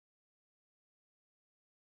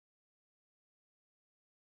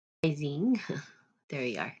Rising. There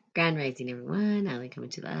you are. Grand rising, everyone. I like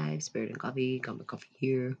coming to live. Spirit and coffee. Got my coffee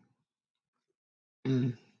here.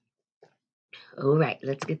 Mm. All right,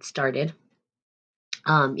 let's get started.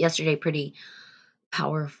 Yesterday, pretty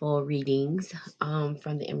powerful readings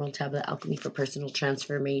from the Emerald Tablet Alchemy for Personal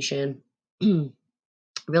Transformation.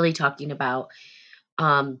 Really talking about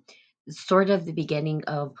um, sort of the beginning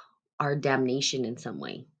of our damnation in some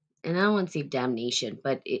way. And I don't want to say damnation,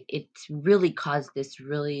 but it's really caused this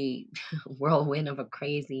really whirlwind of a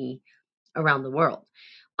crazy around the world.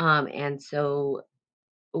 And so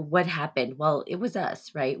what happened? Well, it was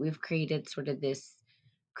us, right? We've created sort of this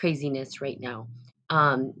craziness right now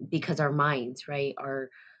because our minds, right,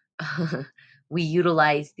 are we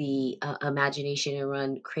utilize the imagination and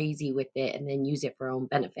run crazy with it and then use it for our own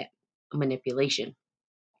benefit, manipulation.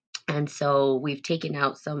 And so we've taken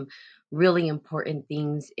out some really important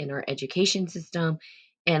things in our education system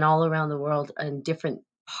and all around the world in different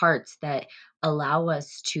parts that allow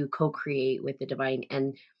us to co-create with the divine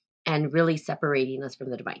and really separating us from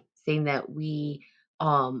the divine, saying that we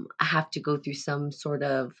have to go through some sort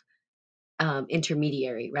of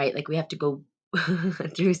intermediary, right? Like we have to go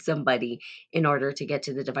through somebody in order to get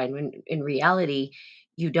to the divine. When in reality,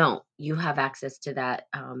 you don't. You have access to that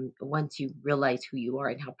once you realize who you are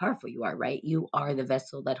and how powerful you are, right? You are the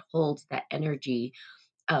vessel that holds that energy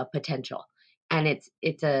potential, and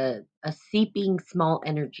it's a seeping small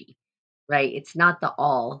energy, right? It's not the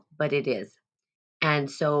all, but it is,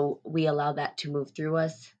 and so we allow that to move through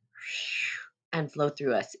us and flow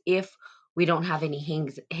through us if we don't have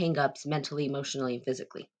any hang-ups mentally, emotionally, and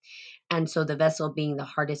physically. And so the vessel being the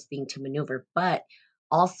hardest thing to maneuver, but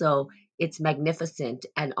also it's magnificent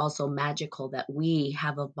and also magical that we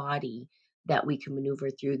have a body that we can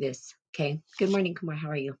maneuver through this. Okay. Good morning, Kumar. How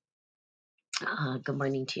are you? Good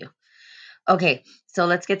morning to you. Okay, so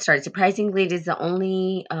let's get started. Surprisingly, it is the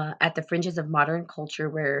only at the fringes of modern culture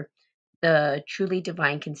where the truly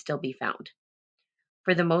divine can still be found.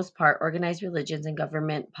 For the most part, organized religions and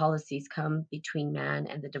government policies come between man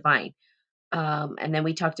and the divine. And then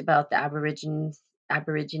we talked about the Aborigines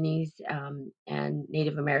and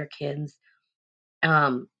Native Americans.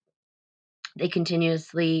 Um, they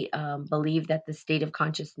continuously believe that the state of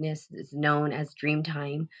consciousness is known as dream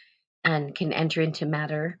time and can enter into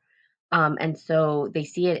matter. And so they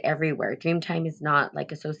see it everywhere. Dream time is not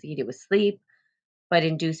like associated with sleep, but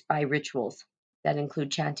induced by rituals that include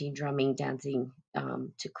chanting, drumming, dancing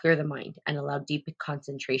to clear the mind and allow deep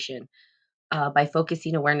concentration by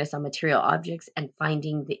focusing awareness on material objects and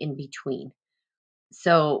finding the in between.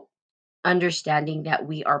 So, understanding that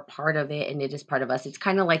we are part of it and it is part of us. It's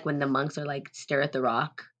kind of like when the monks are like, stare at the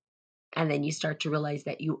rock. And then you start to realize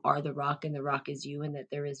that you are the rock and the rock is you, and that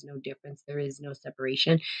there is no difference, there is no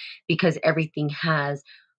separation because everything has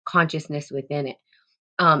consciousness within it.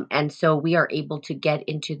 And so we are able to get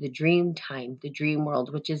into the dream time, the dream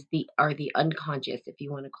world, which is the unconscious, if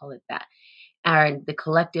you want to call it that, and the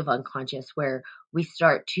collective unconscious, where we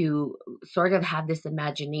start to sort of have this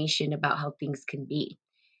imagination about how things can be.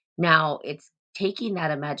 Now it's taking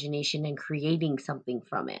that imagination and creating something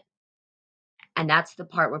from it. And that's the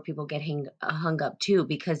part where people get hung up too,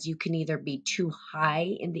 because you can either be too high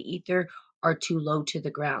in the ether or too low to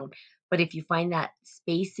the ground. But if you find that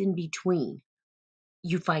space in between,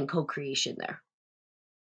 you find co creation there,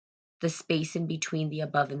 the space in between the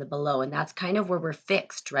above and the below. And that's kind of where we're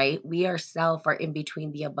fixed, right? We ourselves are in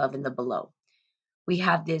between the above and the below. We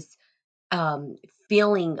have this um,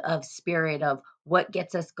 feeling of spirit of what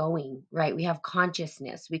gets us going, right? We have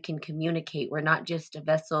consciousness. We can communicate. We're not just a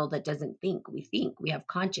vessel that doesn't think. We think. We have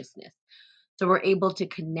consciousness. So we're able to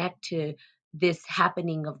connect to this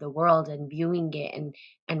happening of the world and viewing it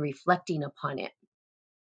and reflecting upon it.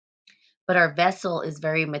 But our vessel is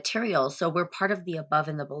very material. So we're part of the above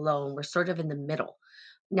and the below, and we're sort of in the middle.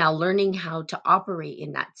 Now, learning how to operate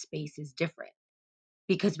in that space is different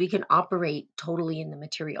because we can operate totally in the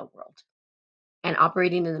material world. And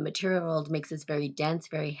operating in the material world makes us very dense,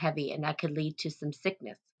 very heavy, and that could lead to some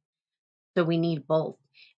sickness. So we need both.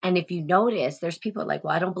 And if you notice, there's people like,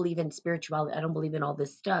 well, I don't believe in spirituality. I don't believe in all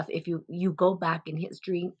this stuff. If you go back in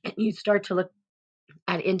history and you start to look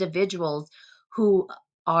at individuals who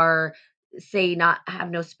are, say, not have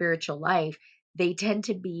no spiritual life, they tend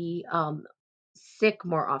to be sick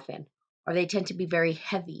more often, or they tend to be very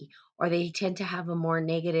heavy, or they tend to have a more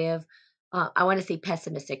negative, I want to say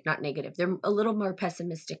pessimistic, not negative. They're a little more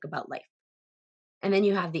pessimistic about life. And then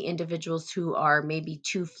you have the individuals who are maybe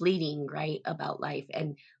too fleeting, right, about life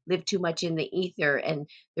and live too much in the ether and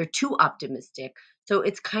they're too optimistic. So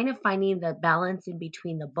it's kind of finding the balance in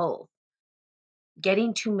between the both.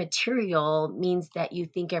 getting too material means that you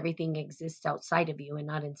think everything exists outside of you and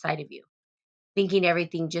not inside of you. Thinking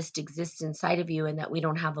everything just exists inside of you and that we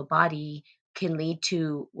don't have a body can lead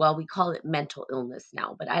to, well, we call it mental illness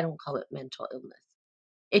now, but I don't call it mental illness.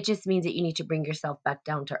 It just means that you need to bring yourself back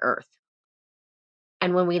down to earth.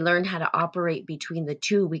 And when we learn how to operate between the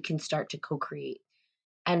two, we can start to co-create.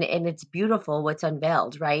 And it's beautiful what's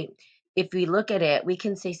unveiled, right? If we look at it, we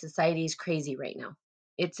can say society is crazy right now.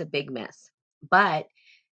 It's a big mess. But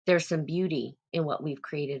there's some beauty in what we've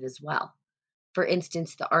created as well. For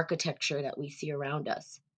instance, the architecture that we see around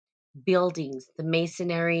us, buildings, the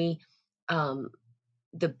masonry, um,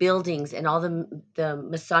 the buildings, and all the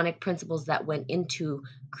Masonic principles that went into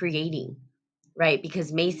creating, right?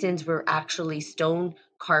 Because Masons were actually stone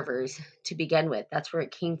carvers to begin with. That's where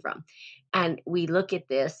it came from. And we look at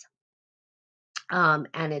this, and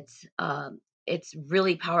it's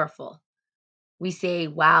really powerful. We say,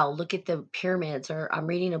 "Wow, look at the pyramids," or I'm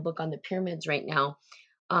reading a book on the pyramids right now,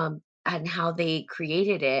 and how they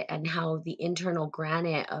created it, and how the internal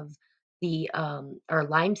granite of the or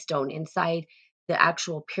limestone inside the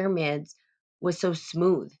actual pyramids was so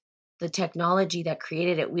smooth. The technology that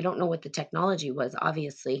created it, we don't know what the technology was,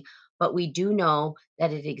 obviously, but we do know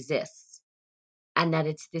that it exists and that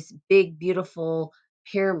it's this big, beautiful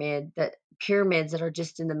pyramids that are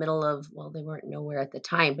just in the middle of, well, they weren't nowhere at the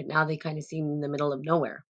time, but now they kind of seem in the middle of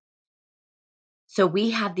nowhere. So we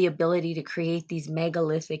have the ability to create these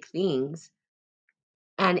megalithic things.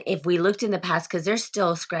 And if we looked in the past, because they're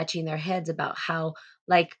still scratching their heads about how,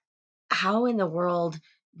 like, how in the world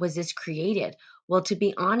was this created? Well, to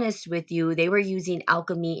be honest with you, they were using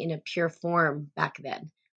alchemy in a pure form back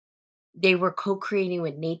then. They were co-creating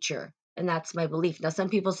with nature, and that's my belief. Now, some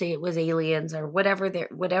people say it was aliens or whatever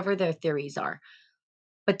their theories are.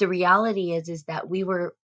 But the reality is that we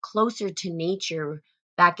were closer to nature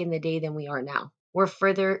back in the day than we are now.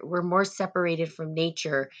 We're more separated from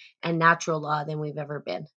nature and natural law than we've ever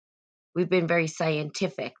been. We've been very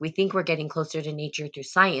scientific. We think we're getting closer to nature through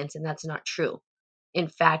science, and that's not true. In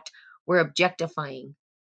fact, we're objectifying.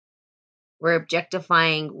 We're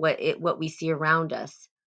objectifying what we see around us.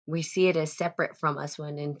 We see it as separate from us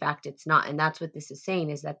when in fact it's not. And that's what this is saying,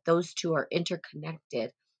 is that those two are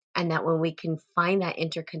interconnected. And that when we can find that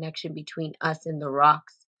interconnection between us and the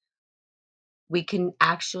rocks, we can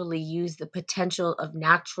actually use the potential of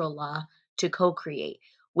natural law to co-create,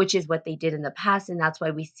 which is what they did in the past. And that's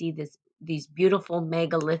why we see these beautiful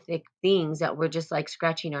megalithic things that we're just like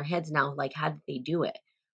scratching our heads now, like, how did they do it?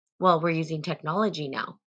 Well, we're using technology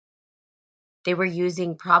now. They were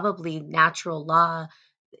using probably natural law.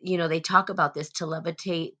 They talk about this to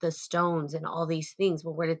levitate the stones and all these things.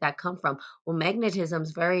 Well, where did that come from? Well, magnetism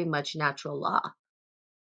is very much natural law.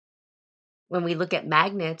 When we look at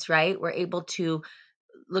magnets, right, we're able to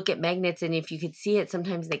look at magnets, and if you could see it,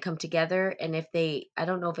 sometimes they come together. And if they, I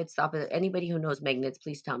don't know if it's opposite. Anybody who knows magnets,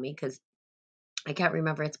 please tell me, because I can't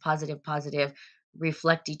remember. It's positive, positive,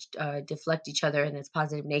 deflect each other, and it's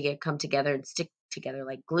positive, negative, come together and stick together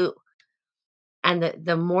like glue. And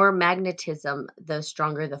the more magnetism, the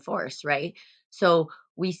stronger the force, right? So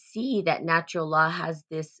we see that natural law has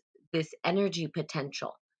this energy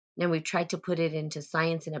potential. And we've tried to put it into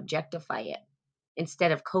science and objectify it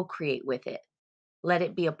instead of co-create with it. Let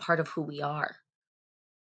it be a part of who we are.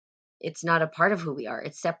 It's not a part of who we are.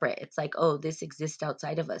 It's separate. It's like, oh, this exists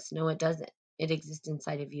outside of us. No, it doesn't. It exists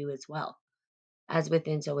inside of you as well. As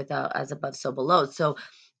within, so without, as above, so below. So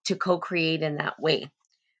to co-create in that way.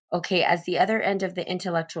 Okay, as the other end of the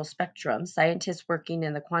intellectual spectrum, scientists working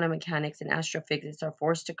in the quantum mechanics and astrophysics are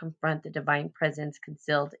forced to confront the divine presence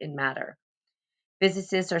concealed in matter.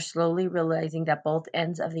 Physicists are slowly realizing that both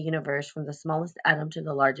ends of the universe, from the smallest atom to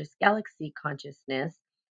the largest galaxy consciousness,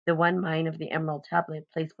 the one mind of the Emerald Tablet,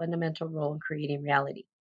 plays fundamental role in creating reality.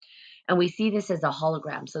 And we see this as a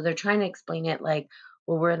hologram. So they're trying to explain it like,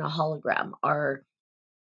 well, we're in a hologram, or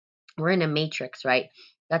we're in a matrix, right?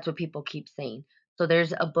 That's what people keep saying. So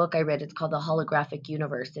there's a book I read, it's called The Holographic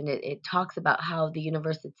Universe, and it talks about how the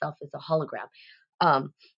universe itself is a hologram.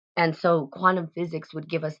 Um, and so quantum physics would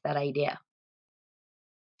give us that idea.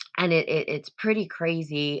 And it's pretty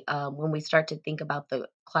crazy when we start to think about the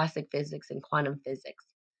classic physics and quantum physics,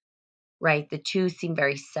 right? The two seem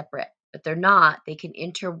very separate, but they're not. They can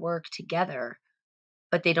interwork together,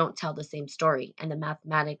 but they don't tell the same story. And the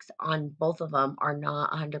mathematics on both of them are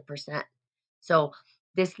not 100%. So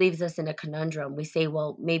this leaves us in a conundrum. We say,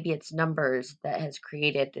 well, maybe it's numbers that has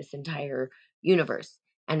created this entire universe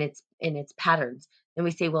and its patterns. Then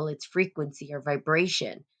we say, well, it's frequency or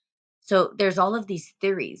vibration. So there's all of these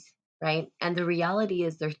theories, right? And the reality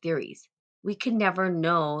is they're theories. We can never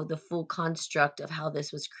know the full construct of how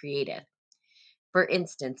this was created. For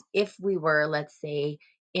instance, if we were, let's say,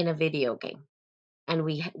 in a video game, and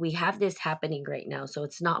we have this happening right now, so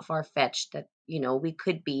it's not far fetched that we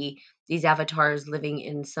could be these avatars living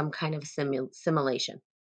in some kind of simulation.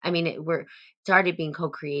 I mean, it's already being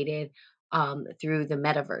co-created through the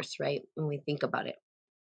metaverse, right? When we think about it,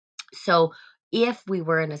 so if we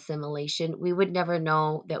were in a simulation, we would never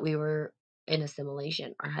know that we were in a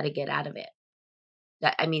simulation or how to get out of it.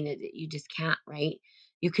 That I mean, you just can't, right?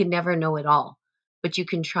 You can never know it all, but you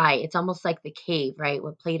can try. It's almost like the cave, right?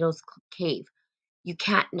 With Plato's cave, you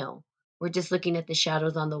can't know. We're just looking at the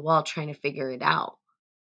shadows on the wall trying to figure it out.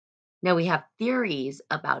 Now we have theories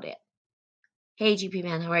about it. Hey GP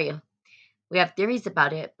man, how are you? We have theories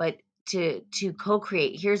about it, but to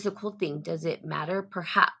co-create, here's the cool thing. Does it matter?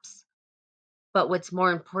 Perhaps. But what's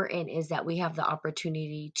more important is that we have the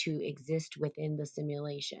opportunity to exist within the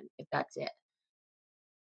simulation, if that's it.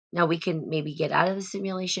 Now we can maybe get out of the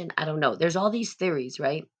simulation. I don't know. There's all these theories,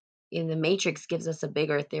 right? In the Matrix gives us a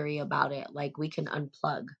bigger theory about it. Like we can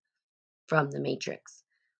unplug from the Matrix.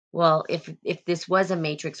 Well, if this was a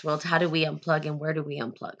Matrix world, how do we unplug and where do we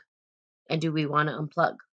unplug? And do we want to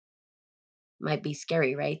unplug? Might be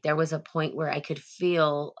scary, right? There was a point where I could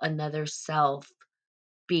feel another self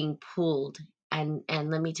being pulled. And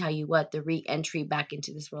let me tell you what, the re-entry back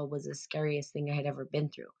into this world was the scariest thing I had ever been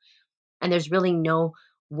through. And there's really no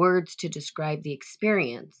words to describe the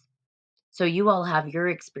experience. So you all have your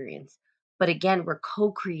experience. But again, we're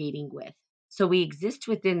co-creating with. So we exist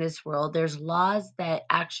within this world. There's laws that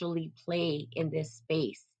actually play in this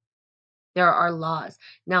space. There are laws.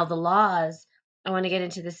 Now, the laws, I want to get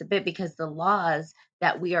into this a bit because the laws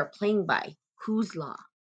that we are playing by, whose law,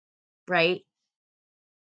 right?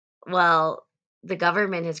 Well, the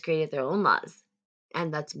government has created their own laws,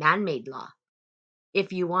 and that's man made law.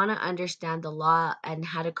 If you want to understand the law and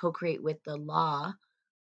how to co create with the law,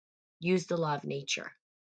 use the law of nature.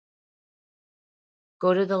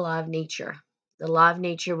 Go to the law of nature. The law of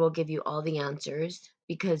nature will give you all the answers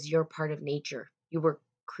because you're part of nature. You were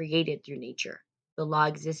created through nature. The law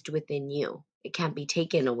exists within you. It can't be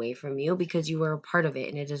taken away from you because you are a part of it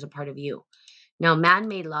and it is a part of you. Now, man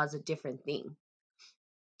made law is a different thing.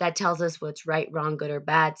 That tells us what's right, wrong, good, or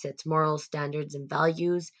bad, sets moral standards and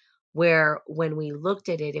values. Where when we looked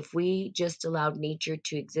at it, if we just allowed nature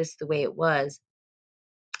to exist the way it was,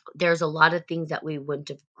 there's a lot of things that we wouldn't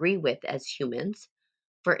agree with as humans.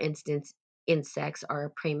 For instance, insects are a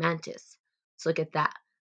praying mantis. So look at that.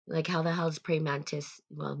 Like, how the hell does praying mantis,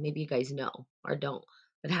 well, maybe you guys know or don't,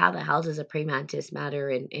 but how the hell does a praying mantis matter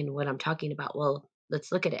in what I'm talking about? Well,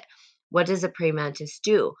 let's look at it. What does a praying mantis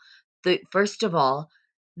do? First of all,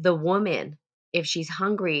 the woman, if she's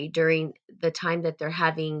hungry during the time that they're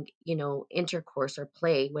having, intercourse or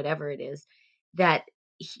play, whatever it is, that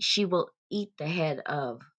she will eat the head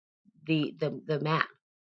of the man.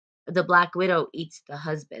 The black widow eats the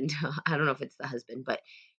husband. I don't know if it's the husband, but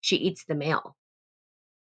she eats the male.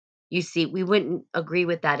 You see, we wouldn't agree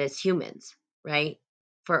with that as humans, right?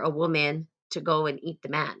 For a woman to go and eat the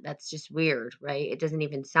man. That's just weird, right? It doesn't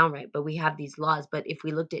even sound right, but we have these laws. But if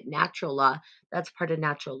we looked at natural law, that's part of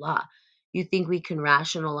natural law. You think we can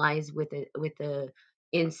rationalize with a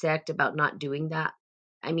insect about not doing that?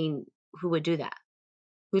 I mean, who would do that?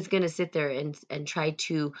 Who's going to sit there and try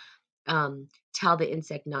to tell the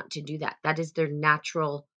insect not to do that? That is their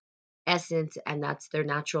natural essence, and that's their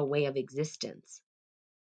natural way of existence.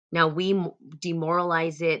 Now we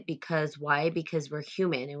demoralize it because why? Because we're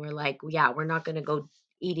human and we're like, yeah, we're not going to go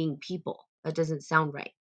eating people. That doesn't sound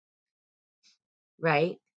right,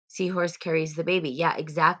 right? Seahorse carries the baby. Yeah,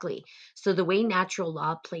 exactly. So the way natural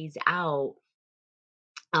law plays out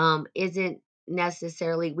isn't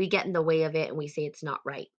necessarily, we get in the way of it and we say it's not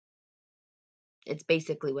right. It's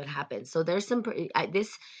basically what happens. So there's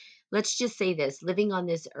this, let's just say this, living on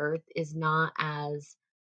this earth is not as,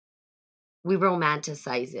 we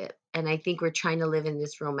romanticize it. And I think we're trying to live in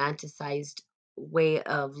this romanticized way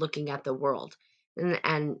of looking at the world.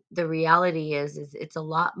 And the reality is it's a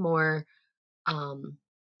lot more um,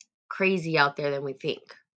 crazy out there than we think.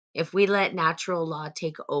 If we let natural law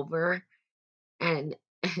take over, and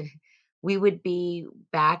we would be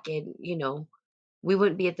back in, we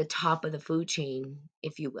wouldn't be at the top of the food chain,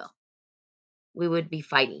 if you will. We would be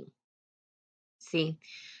fighting. See?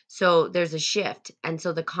 So there's a shift. And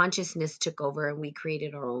so the consciousness took over and we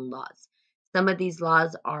created our own laws. Some of these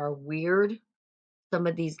laws are weird. Some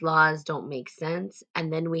of these laws don't make sense.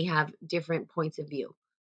 And then we have different points of view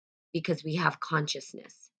because we have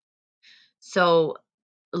consciousness. So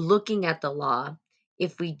looking at the law,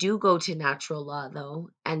 if we do go to natural law, though,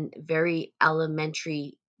 and very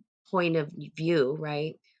elementary point of view,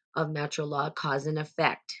 right, of natural law, cause and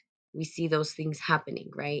effect. We see those things happening,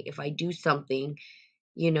 right? If I do something,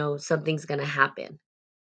 you know, something's going to happen.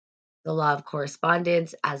 The law of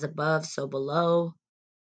correspondence, as above, so below.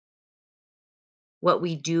 What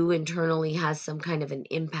we do internally has some kind of an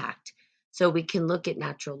impact. So we can look at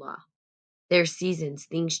natural law. There's seasons,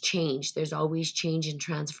 things change. There's always change and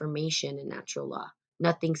transformation in natural law.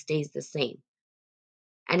 Nothing stays the same.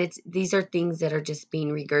 And these are things that are just being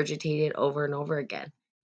regurgitated over and over again,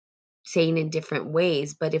 saying in different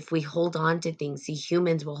ways. But if we hold on to things, see,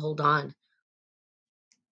 humans will hold on.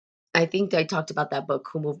 I think I talked about that book,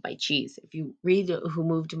 Who Moved My Cheese. If you read Who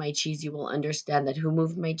Moved My Cheese, you will understand that Who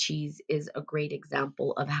Moved My Cheese is a great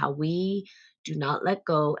example of how we do not let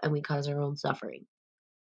go and we cause our own suffering.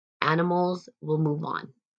 Animals will move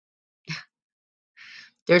on.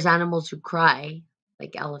 There's animals who cry,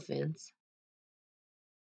 like elephants,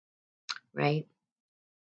 right?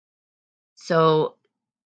 So,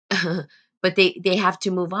 but they have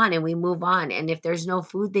to move on, and we move on. And if there's no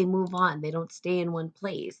food, they move on. They don't stay in one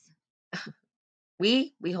place.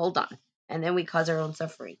 We hold on, and then we cause our own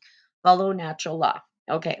suffering. Follow natural law.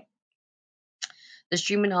 Okay. The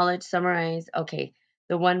stream of knowledge summarize. Okay.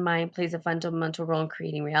 The one mind plays a fundamental role in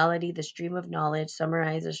creating reality. The stream of knowledge,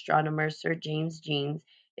 summarized astronomer Sir James Jeans,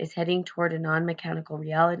 is heading toward a non-mechanical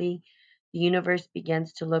reality. The universe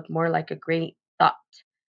begins to look more like a great thought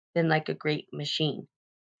than like a great machine.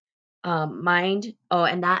 Mind. Oh,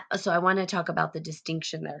 and that. So I want to talk about the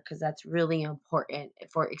distinction there because that's really important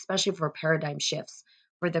for, especially for paradigm shifts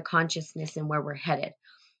for the consciousness and where we're headed.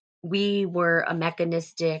 We were a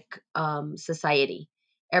mechanistic society.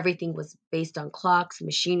 Everything was based on clocks,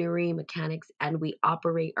 machinery, mechanics, and we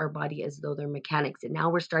operate our body as though they're mechanics. And now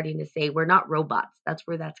we're starting to say we're not robots. That's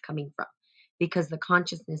where that's coming from because the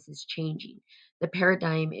consciousness is changing. The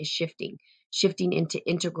paradigm is shifting into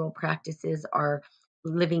integral practices are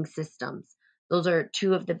living systems. Those are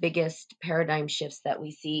two of the biggest paradigm shifts that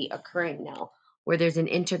we see occurring now, where there's an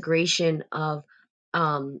integration of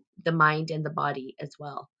the mind and the body as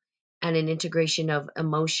well, and an integration of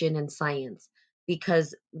emotion and science.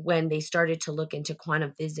 Because when they started to look into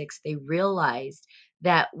quantum physics, they realized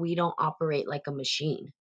that we don't operate like a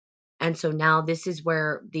machine. And so now this is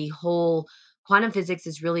where the whole quantum physics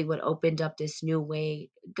is really what opened up this new way.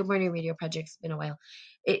 Good Morning Radio Project. It's been a while.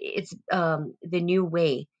 It's the new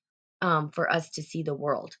way for us to see the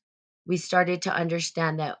world. We started to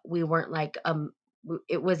understand that we weren't like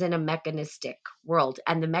it wasn't a mechanistic world,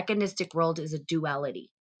 and the mechanistic world is a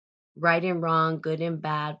duality, right and wrong, good and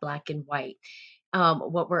bad, black and white.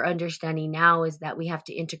 What we're understanding now is that we have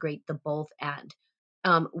to integrate the both and.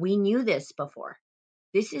 We knew this before.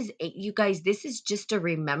 You guys, this is just a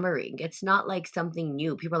remembering. It's not like something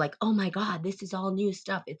new. People are like, oh my God, this is all new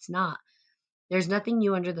stuff. It's not. There's nothing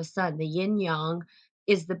new under the sun. The yin yang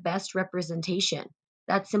is the best representation.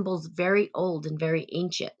 That symbol's very old and very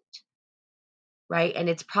ancient, right? And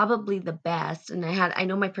it's probably the best. And I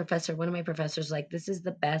know my professor, one of my professors, like, this is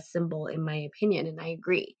the best symbol in my opinion. And I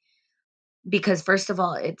agree. Because first of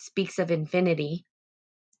all, it speaks of infinity.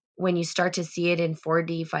 When you start to see it in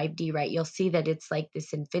 4D, 5D, right, you'll see that it's like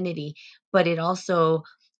this infinity, but it also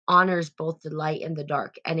honors both the light and the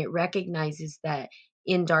dark. And it recognizes that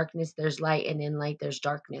in darkness there's light and in light there's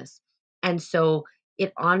darkness. And so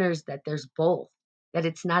it honors that there's both, that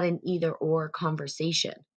it's not an either or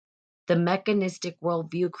conversation. The mechanistic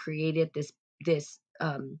worldview created this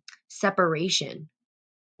separation,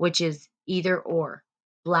 which is either or,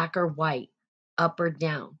 black or white, up or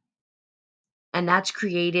down. And that's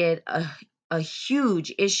created a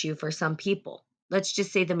huge issue for some people. Let's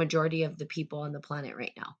just say the majority of the people on the planet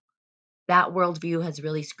right now. That worldview has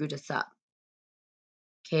really screwed us up.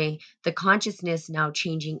 Okay. The consciousness now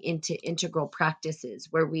changing into integral practices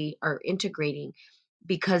where we are integrating,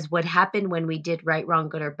 because what happened when we did right, wrong,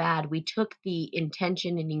 good, or bad, we took the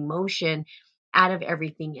intention and emotion out of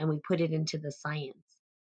everything and we put it into the science.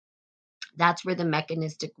 That's where the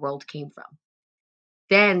mechanistic world came from.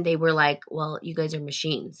 Then they were like, well, you guys are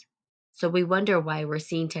machines. So we wonder why we're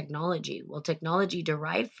seeing technology. Well, technology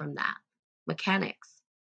derived from that mechanics.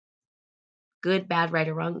 Good, bad, right,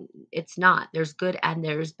 or wrong. It's not. There's good and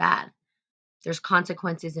there's bad. There's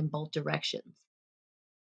consequences in both directions.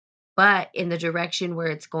 But in the direction where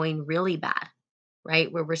it's going really bad,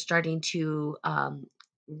 right, where we're starting to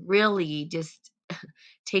really just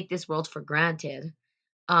take this world for granted,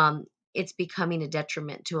 um, it's becoming a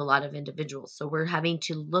detriment to a lot of individuals. So we're having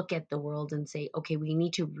to look at the world and say, okay, we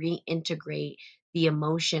need to reintegrate the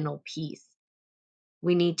emotional piece.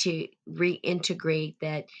 We need to reintegrate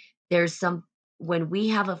that there's some, when we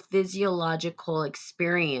have a physiological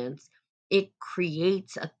experience, it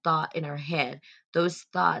creates a thought in our head. Those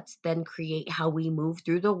thoughts then create how we move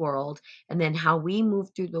through the world. And then how we move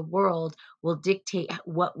through the world will dictate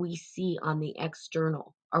what we see on the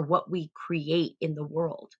external or what we create in the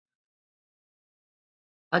world.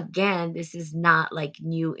 Again, this is not like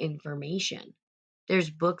new information. There's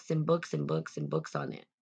books and books and books and books on it.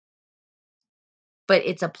 But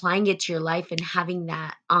it's applying it to your life and having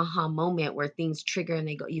that aha moment where things trigger and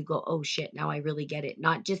you go, oh shit, now I really get it.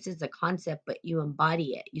 Not just as a concept, but you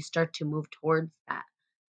embody it. You start to move towards that.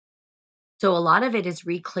 So a lot of it is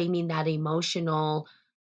reclaiming that emotional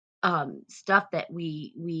stuff that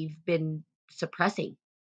we've been suppressing.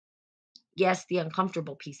 Yes, the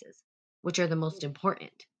uncomfortable pieces, which are the most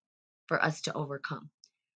important for us to overcome,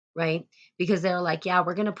 right? Because they're like, yeah,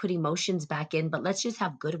 we're going to put emotions back in, but let's just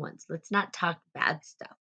have good ones. Let's not talk bad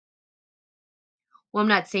stuff. Well, I'm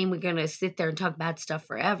not saying we're going to sit there and talk bad stuff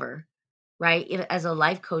forever, right? As a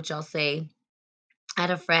life coach, I'll say, I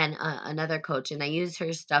had a friend, another coach, and I use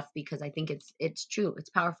her stuff because I think it's true. It's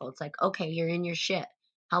powerful. It's like, okay, you're in your shit.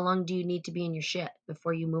 How long do you need to be in your shit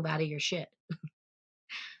before you move out of your shit?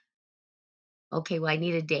 Okay, well, I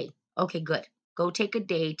need a day. Okay, good. Go take a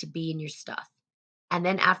day to be in your stuff. And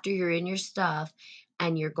then after you're in your stuff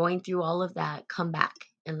and you're going through all of that, come back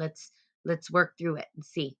and let's work through it and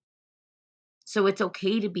see. So it's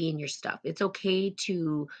okay to be in your stuff. It's okay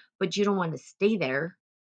to, but you don't want to stay there.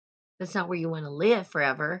 That's not where you want to live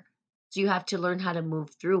forever. So you have to learn how to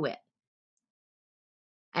move through it.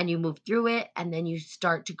 And you move through it, and then you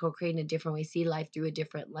start to co-create in a different way, see life through a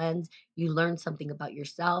different lens. You learn something about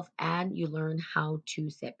yourself, and you learn how to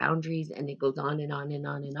set boundaries, and it goes on and on and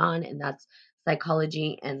on and on. And that's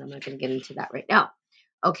psychology, and I'm not going to get into that right now.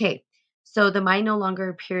 Okay, so the mind no longer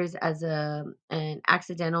appears as an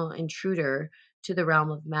accidental intruder to the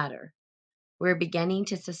realm of matter. We're beginning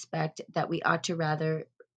to suspect that we ought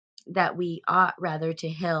rather to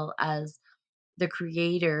hail as the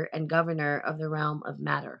creator and governor of the realm of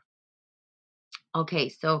matter. Okay,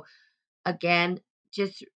 so again,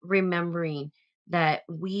 just remembering that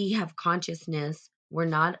we have consciousness. We're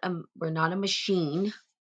not a machine.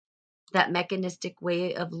 That mechanistic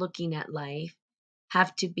way of looking at life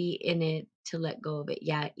have to be in it to let go of it.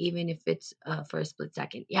 Yeah, even if it's for a split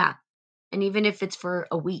second. Yeah, and even if it's for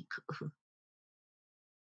a week,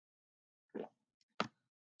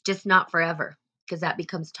 just not forever, because that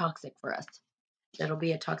becomes toxic for us. That'll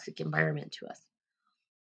be a toxic environment to us.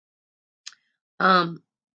 Um,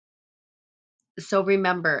 so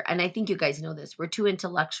remember, and I think you guys know this, we're too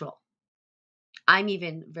intellectual. I'm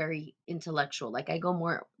even very intellectual. Like I go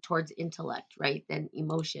more towards intellect, right, than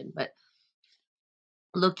emotion, but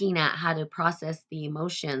looking at how to process the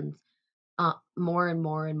emotions more and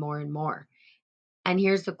more and more and more. And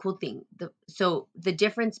here's the cool thing. So the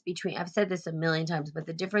difference between, I've said this a million times, but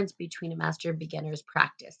the difference between a master and beginner is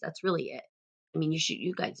practice. That's really it. I mean,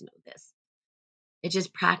 you guys know this. It's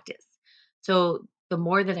just practice. So the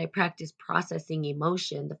more that I practice processing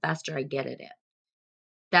emotion, the faster I get at it.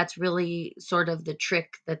 That's really sort of the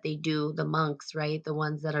trick that they do, the monks, right? The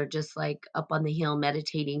ones that are just like up on the hill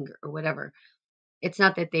meditating or whatever. It's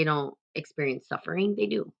not that they don't experience suffering, they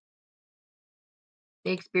do.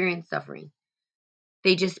 They experience suffering.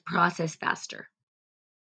 They just process faster.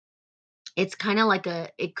 It's kind of like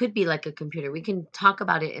it could be like a computer. We can talk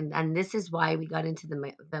about it. And this is why we got into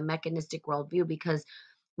the mechanistic worldview, because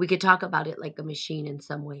we could talk about it like a machine in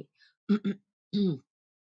some way.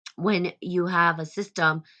 When you have a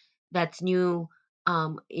system that's new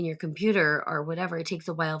in your computer or whatever, it takes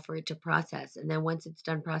a while for it to process. And then once it's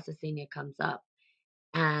done processing, it comes up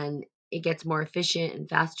and it gets more efficient and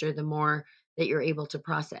faster the more that you're able to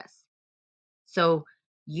process. So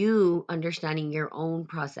you understanding your own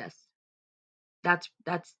process, that's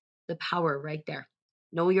the power right there.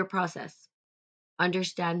 Know your process.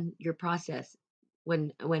 Understand your process.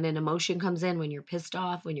 When an emotion comes in, when you're pissed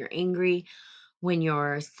off, when you're angry, when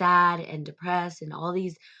you're sad and depressed and all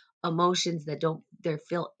these emotions that don't they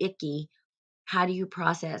feel icky, how do you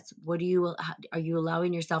process? Are you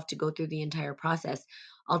allowing yourself to go through the entire process?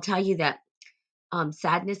 I'll tell you that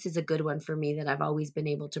sadness is a good one for me that I've always been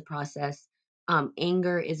able to process.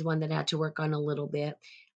 Anger is one that I had to work on a little bit.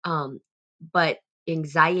 But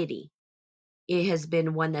anxiety, it has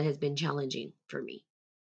been one that has been challenging for me.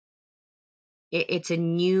 It's a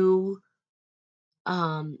new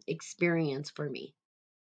experience for me.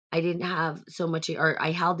 I didn't have so much, or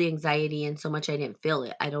I held the anxiety and so much I didn't feel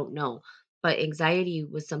it. I don't know. But anxiety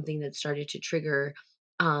was something that started to trigger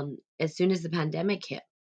as soon as the pandemic hit,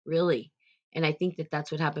 really. And I think that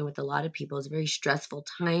that's what happened with a lot of people. It's a very stressful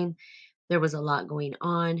time. There was a lot going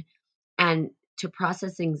on. And to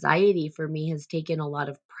process anxiety for me has taken a lot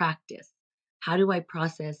of practice. How do I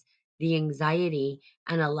process the anxiety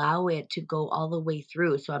and allow it to go all the way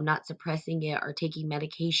through so I'm not suppressing it or taking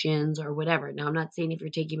medications or whatever? Now, I'm not saying if you're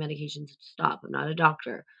taking medications, stop. I'm not a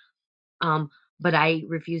doctor. Um, but I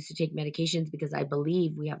refuse to take medications because I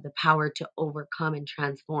believe we have the power to overcome and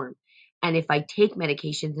transform. And if I take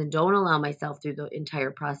medications and don't allow myself through the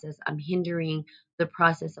entire process, I'm hindering the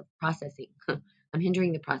process of processing. I'm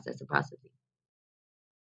hindering the process of processing.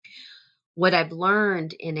 What I've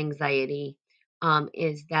learned in anxiety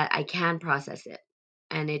is that I can process it.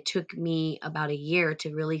 And it took me about a year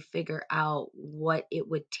to really figure out what it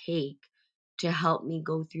would take to help me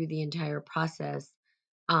go through the entire process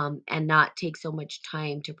and not take so much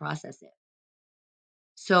time to process it.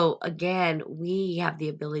 So, again, we have the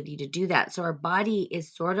ability to do that. So, our body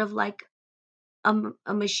is sort of like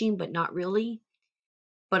a machine, but not really.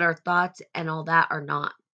 But our thoughts and all that are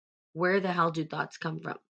not. Where the hell do thoughts come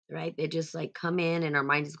from? Right? They just like come in and our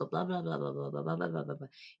mind just go blah blah blah blah blah blah blah blah blah blah blah.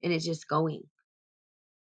 And it's just going.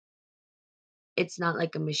 It's not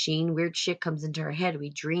like a machine. Weird shit comes into our head. We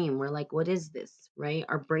dream. We're like, what is this? Right?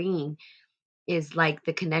 Our brain is like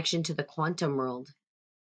the connection to the quantum world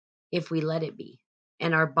if we let it be.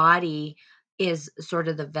 And our body is sort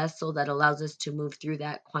of the vessel that allows us to move through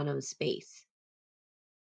that quantum space.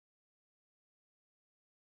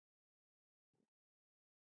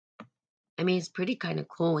 I mean, it's pretty kind of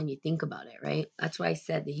cool when you think about it, right? That's why I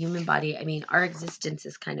said the human body, I mean, our existence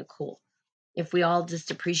is kind of cool. If we all just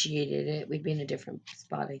appreciated it, we'd be in a different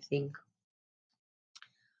spot, I think.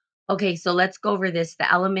 Okay, so let's go over this,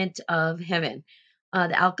 the element of heaven.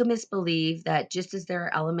 The alchemists believe that just as there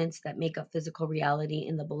are elements that make up physical reality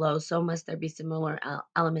in the below, so must there be similar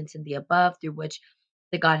elements in the above through which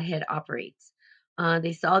the Godhead operates.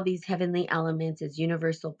 They saw these heavenly elements as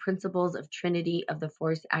universal principles of Trinity of the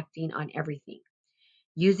force acting on everything.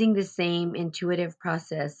 Using the same intuitive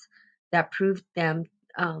process that proved them,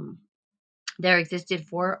 there existed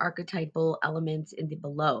four archetypal elements in the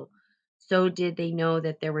below. So did they know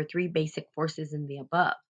that there were three basic forces in the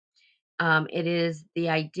above. It is the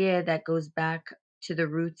idea that goes back to the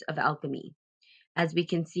roots of alchemy. As we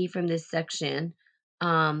can see from this section,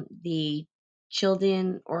 the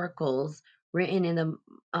Chaldean oracles written in the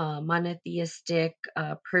monotheistic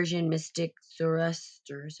Persian mystic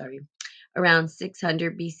Zoroaster, around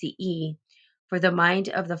 600 BCE, for the mind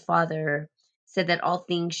of the Father said that all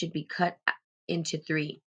things should be cut into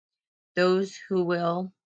three. Those who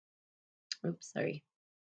will, oops, sorry,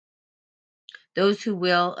 those who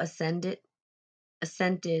will ascended,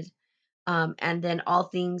 and then all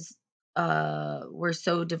things were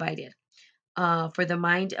so divided. For the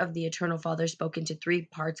mind of the eternal Father spoke into three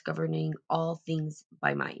parts, governing all things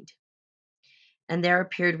by mind. And there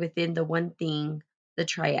appeared within the one thing the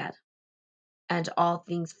triad, and all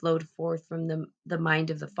things flowed forth from the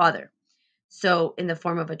mind of the Father. So, in the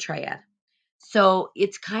form of a triad. So,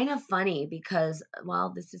 it's kind of funny because,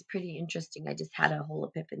 well, this is pretty interesting. I just had a whole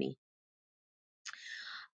epiphany.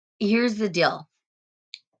 Here's the deal.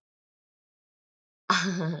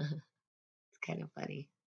 It's kind of funny.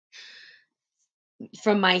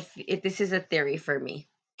 From my, if this is a theory for me,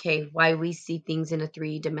 okay, why we see things in a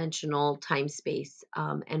three-dimensional time space,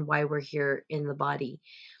 and why we're here in the body.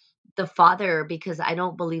 The Father, because I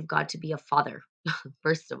don't believe God to be a father,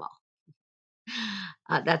 first of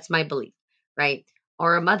all. That's my belief, right?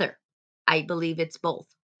 Or a mother. I believe it's both,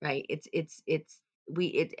 right?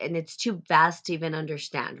 And it's too vast to even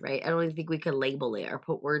understand, right? I don't even think we could label it or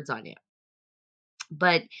put words on it.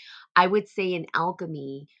 But I would say in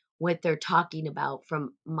alchemy, what they're talking about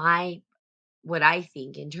from my what I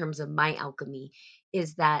think in terms of my alchemy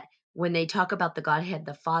is that when they talk about the Godhead,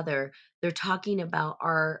 the Father, they're talking about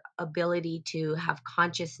our ability to have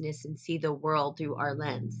consciousness and see the world through our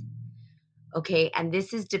lens. Okay. And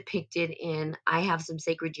this is depicted in, I have some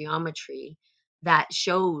sacred geometry that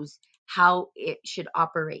shows how it should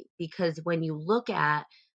operate. Because when you look at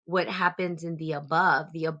what happens in the above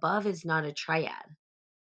is not a triad.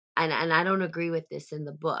 And I don't agree with this in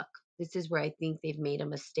the book. This is where I think they've made a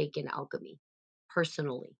mistake in alchemy,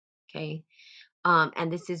 personally. Okay.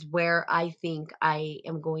 And this is where I think I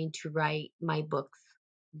am going to write my books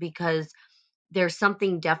because there's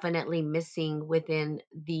something definitely missing within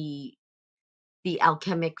the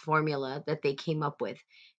alchemic formula that they came up with.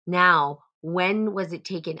 Now, when was it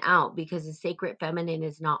taken out? Because the sacred feminine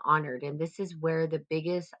is not honored. And this is where the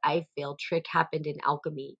biggest, I feel, trick happened in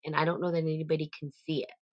alchemy. And I don't know that anybody can see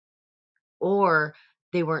it. Or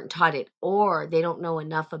they weren't taught it, or they don't know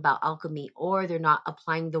enough about alchemy, or they're not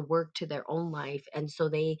applying the work to their own life. And so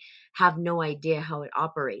they have no idea how it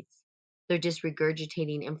operates. They're just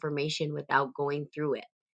regurgitating information without going through it.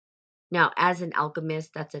 Now, as an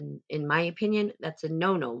alchemist, in my opinion, that's a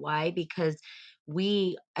no-no. Why? Because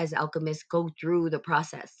we as alchemists go through the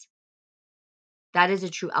process. That is a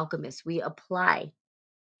true alchemist. We apply,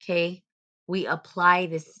 okay? We apply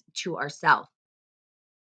this to ourselves.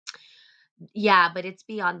 Yeah, but it's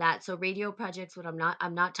beyond that. So radio projects, I'm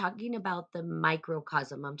not talking about the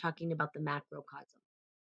microcosm. I'm talking about the macrocosm.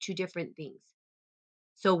 Two different things.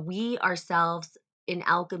 So we ourselves in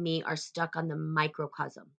alchemy are stuck on the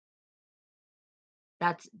microcosm.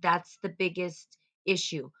 That's the biggest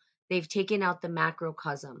issue. They've taken out the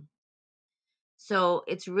macrocosm. So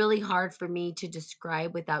it's really hard for me to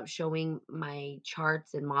describe without showing my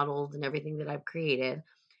charts and models and everything that I've created.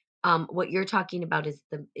 What you're talking about is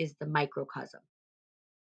the microcosm.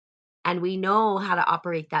 And we know how to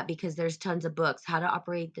operate that because there's tons of books, how to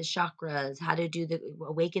operate the chakras, how to do the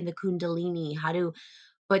awaken the kundalini, how to,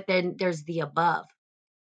 but then there's the above.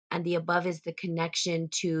 And the above is the connection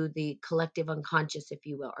to the collective unconscious, if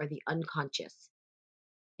you will, or the unconscious.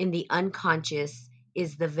 In the unconscious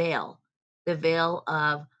is the veil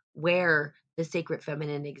of where the sacred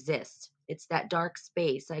feminine exists. It's that dark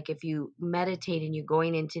space. Like if you meditate and you're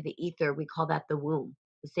going into the ether, we call that the womb,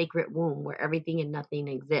 the sacred womb where everything and nothing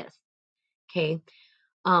exists. Okay.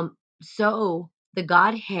 So the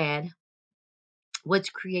Godhead was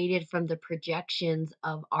created from the projections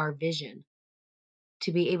of our vision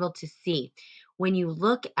to be able to see. When you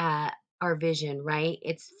look at our vision, right,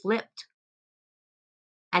 it's flipped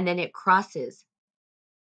and then it crosses.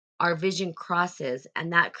 Our vision crosses,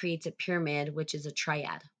 and that creates a pyramid, which is a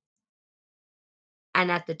triad.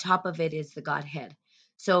 And at the top of it is the Godhead.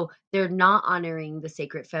 So they're not honoring the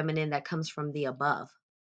sacred feminine that comes from the above,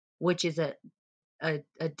 which is a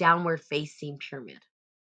downward facing pyramid,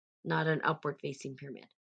 not an upward facing pyramid.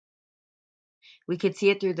 We could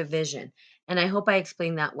see it through the vision. And I hope I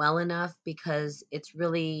explained that well enough because it's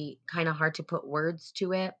really kind of hard to put words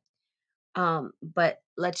to it. But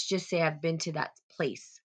let's just say I've been to that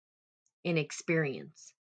place in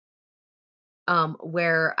experience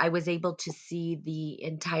where I was able to see the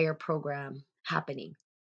entire program happening.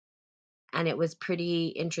 And it was pretty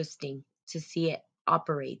interesting to see it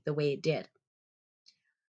operate the way it did.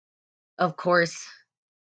 Of course,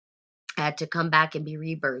 I had to come back and be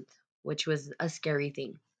rebirthed, which was a scary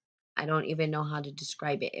thing. I don't even know how to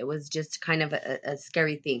describe it. It was just kind of a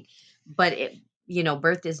scary thing. But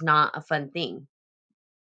birth is not a fun thing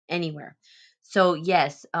anywhere. So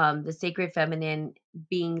yes, the sacred feminine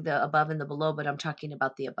being the above and the below, but I'm talking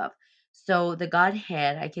about the above. So the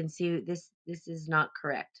Godhead, I can see this is not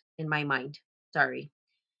correct in my mind. Sorry.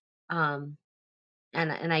 Um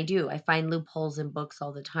and I do. I find loopholes in books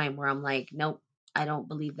all the time where I'm like, nope, I don't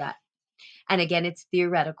believe that. And again, it's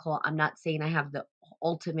theoretical. I'm not saying I have the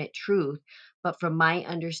ultimate truth, but from my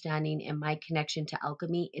understanding and my connection to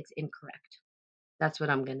alchemy, it's incorrect. That's what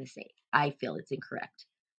I'm going to say. I feel it's incorrect.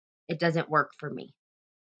 It doesn't work for me.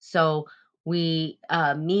 So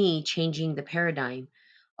me changing the paradigm.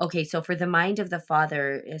 Okay, so for the mind of the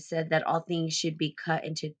Father, it said that all things should be cut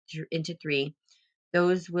into three.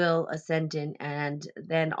 Those will ascend in, and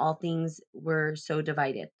then all things were so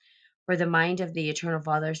divided. For the mind of the eternal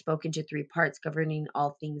Father spoke into three parts, governing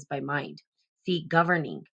all things by mind. See,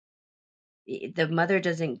 governing. The mother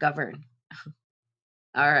doesn't govern.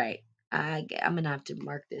 All right. I'm going to have to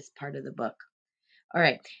mark this part of the book. All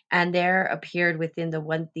right. And there appeared within the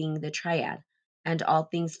one thing the triad, and all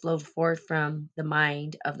things flowed forth from the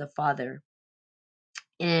mind of the Father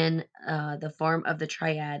in the form of the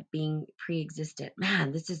triad being pre-existent.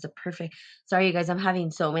 Man, this is the perfect. Sorry, you guys, I'm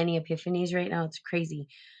having so many epiphanies right now. It's crazy.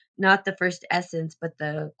 Not the first essence, but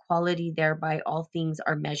the quality thereby all things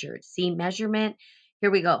are measured. See, measurement.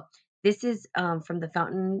 Here we go. This is from the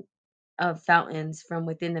fountain of fountains from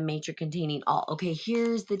within the matrix containing all. Okay,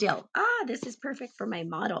 here's the deal. This is perfect for my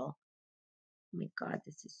model. Oh my God,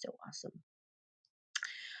 this is so awesome.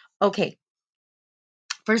 Okay,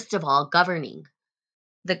 first of all, governing.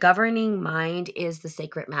 The governing mind is the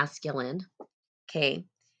sacred masculine. Okay.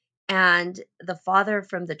 And the Father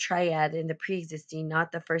from the triad in the pre-existing,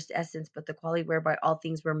 not the first essence, but the quality whereby all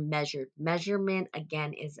things were measured. Measurement,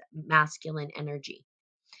 again, is masculine energy.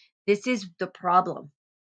 This is the problem.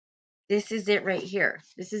 This is it right here.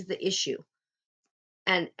 This is the issue.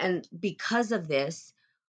 And because of this,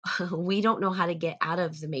 we don't know how to get out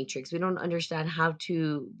of the matrix. We don't understand how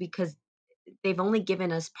to, because they've only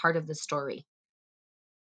given us part of the story.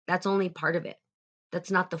 That's only part of it.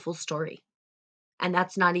 That's not the full story. And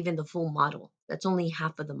that's not even the full model. That's only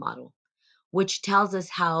half of the model, which tells us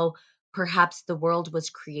how perhaps the world was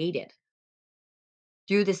created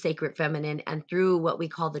through the sacred feminine and through what we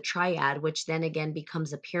call the triad, which then again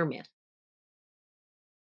becomes a pyramid.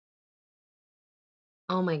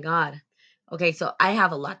 Oh my God. Okay, so I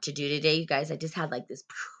have a lot to do today, you guys. I just had like this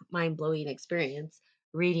mind-blowing experience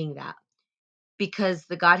reading that because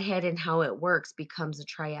the Godhead and how it works becomes a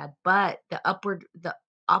triad, but the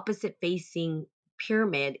opposite facing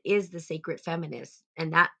pyramid is the sacred feminist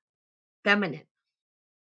and that feminine.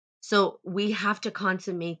 So we have to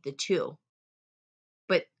consummate the two.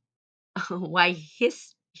 But why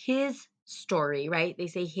his story, right? They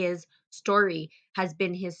say his story has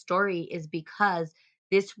been his story is because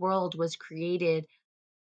this world was created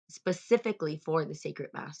specifically for the sacred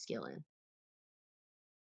masculine.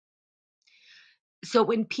 So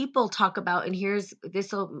when people talk about, and here's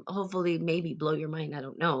this will hopefully maybe blow your mind. I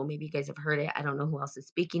don't know. Maybe you guys have heard it. I don't know who else is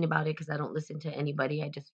speaking about it because I don't listen to anybody. I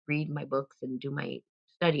just read my books and do my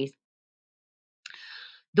studies.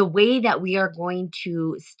 The way that we are going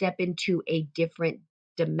to step into a different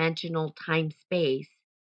dimensional time space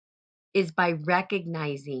is by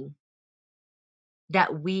recognizing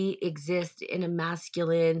that we exist in a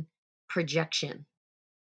masculine projection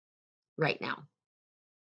right now.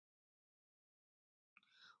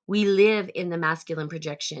 We live in the masculine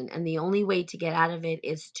projection, and the only way to get out of it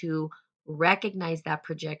is to recognize that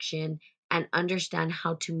projection and understand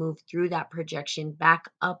how to move through that projection back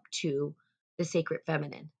up to the sacred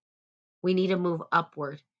feminine. We need to move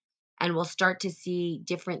upward, and we'll start to see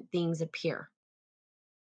different things appear.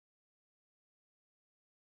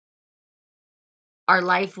 Our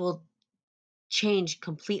life will change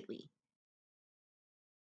completely.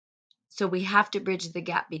 So we have to bridge the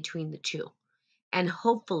gap between the two. And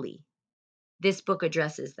hopefully, this book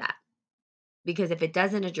addresses that. Because if it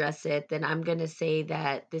doesn't address it, then I'm going to say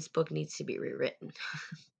that this book needs to be rewritten.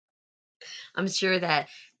 I'm sure that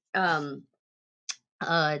um,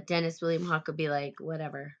 Dennis William Hawk would be like,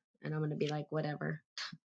 whatever. And I'm going to be like, whatever.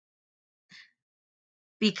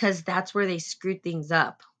 Because that's where they screwed things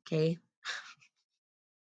up. Okay.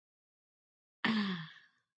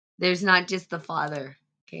 There's not just the father.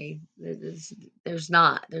 Okay. There's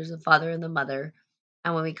not. There's a father and the mother.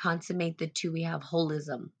 And when we consummate the two, we have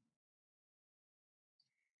holism.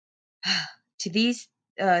 To these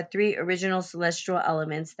three original celestial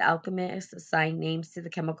elements, the alchemists assigned names to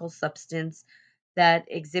the chemical substance that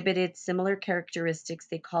exhibited similar characteristics.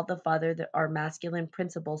 They called the father our masculine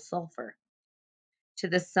principle, sulfur. To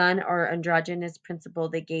the sun or androgynous principle,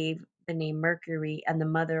 they gave the name Mercury, and the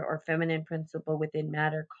mother or feminine principle within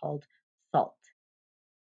matter called salt.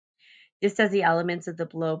 Just as the elements of the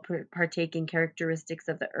globe partake in characteristics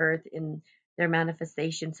of the earth in their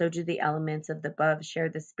manifestation, so do the elements of the above share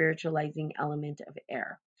the spiritualizing element of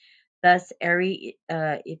air. Thus, airy,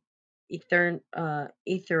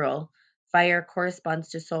 ethereal fire corresponds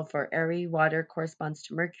to sulfur, airy water corresponds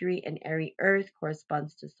to mercury, and airy earth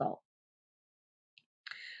corresponds to salt.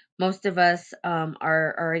 Most of us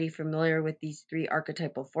are already familiar with these three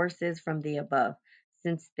archetypal forces from the above,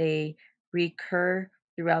 since they recur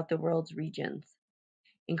throughout the world's regions.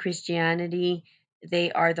 In Christianity,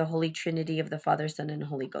 they are the Holy Trinity of the Father, Son, and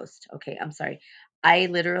Holy Ghost. Okay, I'm sorry. I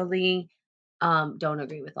literally don't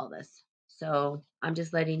agree with all this. So I'm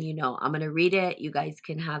just letting you know. I'm going to read it. You guys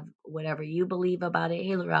can have whatever you believe about it.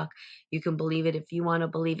 Hey, Larock, you can believe it if you want to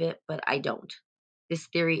believe it, but I don't. This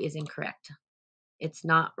theory is incorrect. It's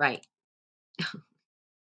not right.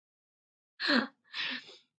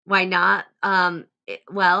 Why not?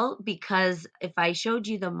 Well, because if I showed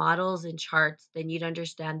you the models and charts, then you'd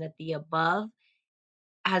understand that the above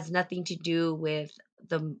has nothing to do with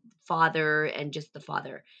the father and just the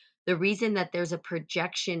father. The reason that there's a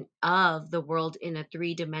projection of the world in a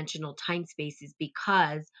three-dimensional time space is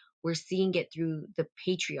because we're seeing it through the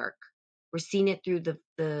patriarch. We're seeing it through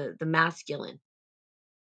the masculine.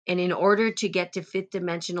 And in order to get to fifth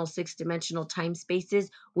dimensional, sixth dimensional time spaces,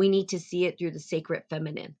 we need to see it through the sacred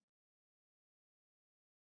feminine.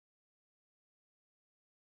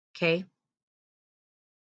 Okay?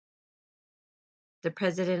 The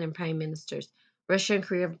president and prime ministers. Russia and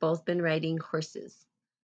Korea have both been riding horses.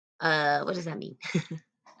 What does that mean?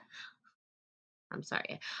 I'm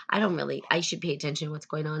sorry. I should pay attention to what's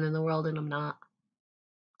going on in the world, and I'm not.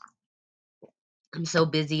 I'm so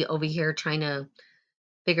busy over here trying to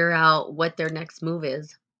figure out what their next move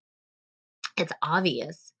is. It's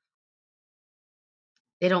obvious.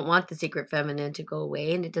 They don't want the secret feminine to go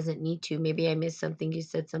away, and it doesn't need to. Maybe I missed something. You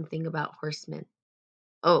said something about horsemen.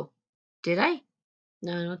 Oh, did I?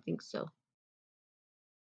 No, I don't think so.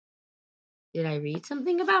 Did I read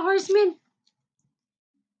something about horsemen?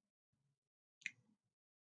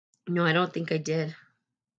 No, I don't think I did.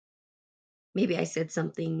 Maybe I said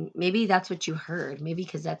something. Maybe that's what you heard. Maybe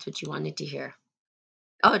because that's what you wanted to hear.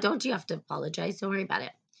 Oh, don't you have to apologize? Don't worry about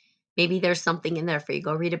it. Maybe there's something in there for you.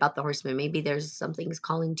 Go read about the horseman. Maybe there's something's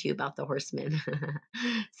calling to you about the horseman.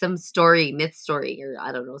 Some story, myth story, or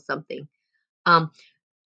I don't know, something. Um,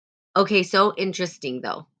 okay, so interesting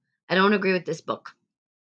though. I don't agree with this book.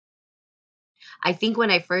 I think when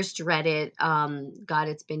I first read it, God,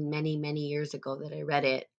 it's been many, many years ago that I read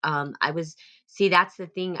it. See, that's the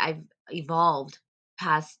thing. I've evolved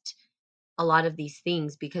past a lot of these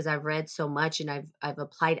things because I've read so much and I've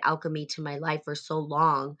applied alchemy to my life for so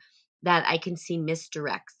long that I can see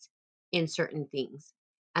misdirects in certain things.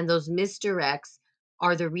 And those misdirects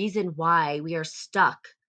are the reason why we are stuck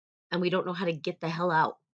and we don't know how to get the hell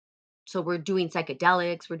out. So we're doing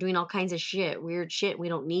psychedelics, we're doing all kinds of shit, weird shit. We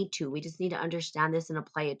don't need to. We just need to understand this and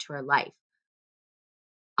apply it to our life.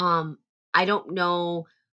 Um, I don't know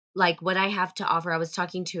like what I have to offer. I was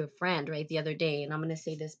talking to a friend right the other day, and I'm gonna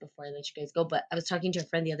say this before I let you guys go, but I was talking to a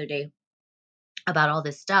friend the other day about all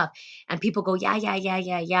this stuff, and people go, yeah, yeah, yeah,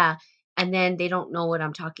 yeah, yeah. And then they don't know what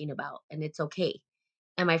I'm talking about, and it's okay.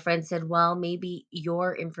 And my friend said, well, maybe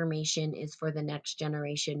your information is for the next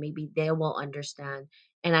generation. Maybe they will understand.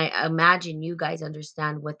 And I imagine you guys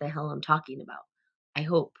understand what the hell I'm talking about. I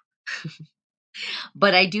hope.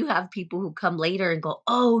 But I do have people who come later and go,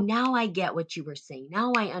 oh, now I get what you were saying.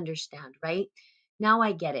 Now I understand, right? Now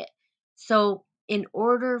I get it. So, in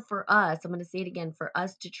order for us, I'm going to say it again, for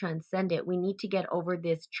us to transcend it, we need to get over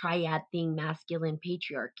this triad thing, masculine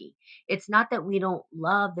patriarchy. It's not that we don't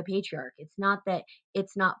love the patriarch, it's not that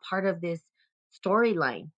it's not part of this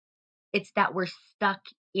storyline. It's that we're stuck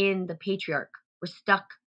in the patriarch. We're stuck.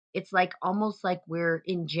 It's like almost like we're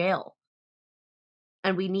in jail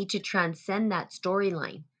and we need to transcend that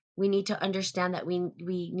storyline. We need to understand that we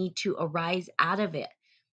need to arise out of it,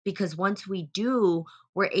 because once we do,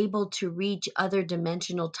 we're able to reach other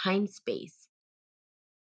dimensional time space.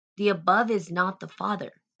 The above is not the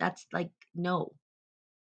father. That's like no.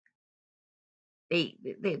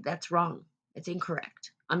 That's wrong. It's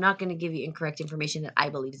incorrect. I'm not going to give you incorrect information that I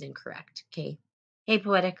believe is incorrect, okay? Hey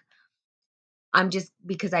poetic, I'm just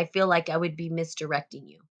because I feel like I would be misdirecting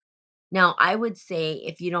you. Now, I would say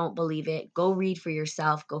if you don't believe it, go read for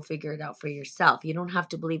yourself, go figure it out for yourself. You don't have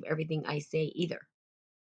to believe everything I say either.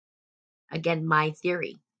 Again, my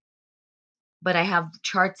theory. But I have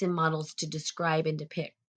charts and models to describe and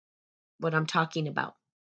depict what I'm talking about.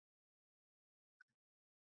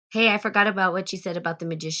 Hey, I forgot about what you said about the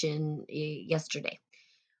magician yesterday.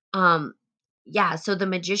 Um yeah, so the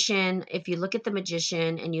magician, if you look at the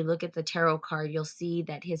magician and you look at the tarot card, you'll see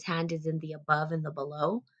that his hand is in the above and the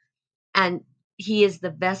below, and he is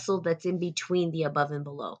the vessel that's in between the above and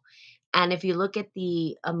below. And if you look at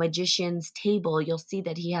the magician's table, you'll see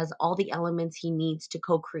that he has all the elements he needs to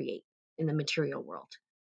co-create in the material world.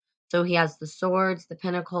 So he has the swords, the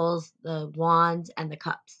pentacles, the wands, and the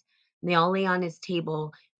cups. And they all lay on his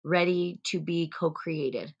table, ready to be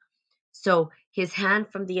co-created. So his hand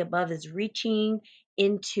from the above is reaching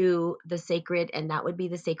into the sacred, and that would be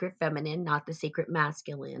the sacred feminine, not the sacred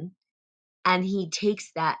masculine. And he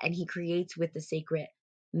takes that and he creates with the sacred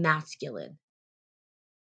masculine.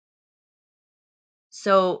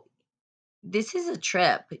 So this is a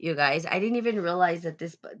trip, you guys. I didn't even realize that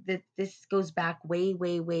this goes back way,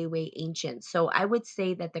 way, way, way ancient. So I would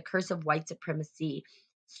say that the curse of white supremacy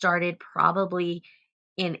started probably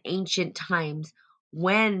in ancient times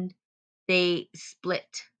when they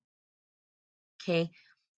split, okay?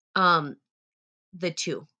 Um, the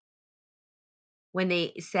two. When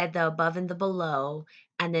they said the above and the below,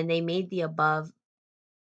 and then they made the above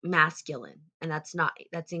masculine, and that's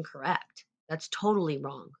incorrect. That's totally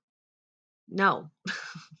wrong. No,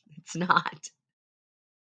 it's not.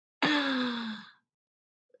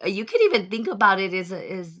 You could even think about it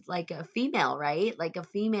as like a female, right? Like a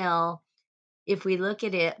female, if we look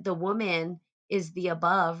at it, the woman is the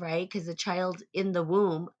above, right? Because the child in the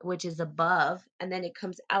womb, which is above, and then it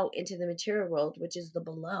comes out into the material world, which is the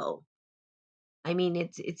below. I mean,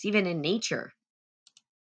 it's even in nature.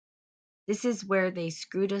 This is where they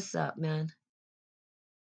screwed us up, man.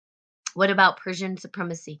 What about Persian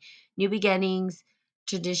supremacy? New beginnings,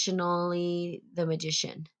 traditionally the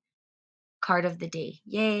magician. Card of the day.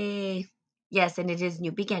 Yay. Yes, and it is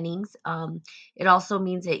new beginnings. It also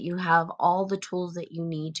means that you have all the tools that you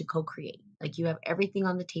need to co-create. Like you have everything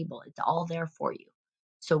on the table. It's all there for you.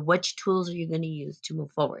 So which tools are you going to use to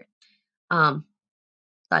move forward? Um,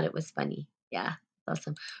 thought it was funny. Yeah,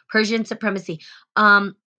 awesome. Persian supremacy.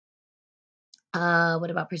 Um,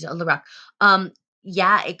 what about Persian? Oh, Iraq.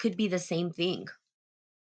 Yeah, it could be the same thing.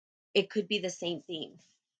 It could be the same thing.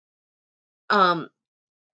 Um,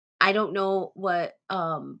 I don't know what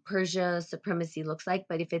Persia supremacy looks like,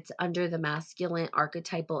 but if it's under the masculine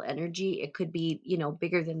archetypal energy, it could be,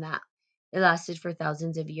 bigger than that. It lasted for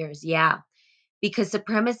thousands of years. Yeah, because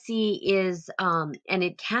supremacy is, and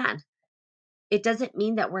it doesn't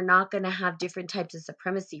mean that we're not going to have different types of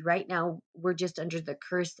supremacy. Right now, we're just under the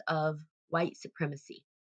curse of white supremacy.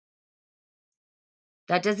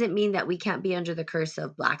 That doesn't mean that we can't be under the curse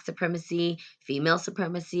of black supremacy, female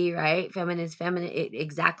supremacy, right? Feminine,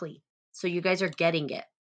 exactly. So you guys are getting it,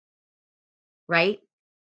 right?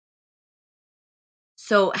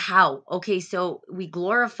 So how? Okay, so we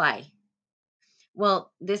glorify.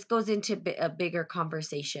 Well, this goes into a bigger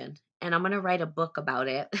conversation, and I'm going to write a book about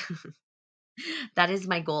it. That is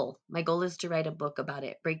my goal. My goal is to write a book about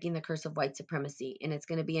it, breaking the curse of white supremacy. And it's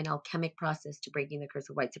going to be an alchemic process to breaking the curse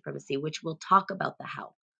of white supremacy, which will talk about the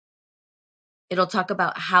how. It'll talk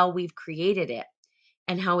about how we've created it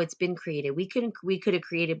and how it's been created. We could have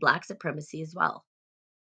created black supremacy as well.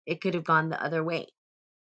 It could have gone the other way.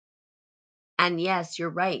 And yes, you're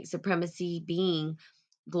right. Supremacy being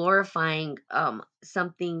glorifying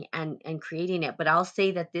something and creating it. But I'll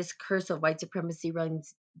say that this curse of white supremacy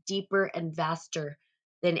runs deeper and vaster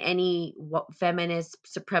than any feminist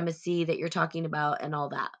supremacy that you're talking about and all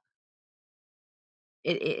that.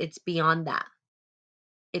 It's beyond that.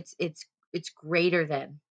 It's greater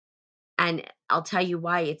than. And I'll tell you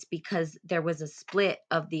why. It's because there was a split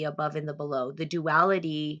of the above and the below. The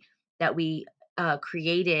duality that we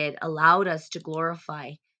created allowed us to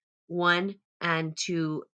glorify one and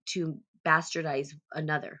to bastardize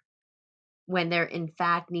another, when they're in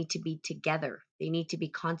fact need to be together. They need to be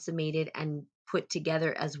consummated and put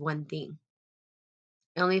together as one thing.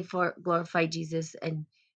 Only for glorify Jesus and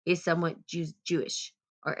is somewhat Jewish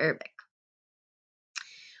or Arabic.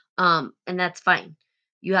 And that's fine.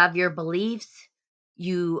 You have your beliefs.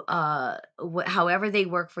 You however they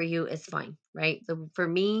work for you is fine, right? So for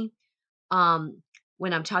me,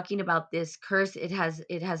 when I'm talking about this curse, it has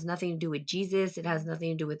nothing to do with Jesus. It has nothing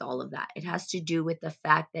to do with all of that. It has to do with the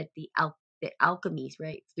fact that the alchemies,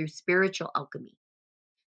 right, through spiritual alchemy,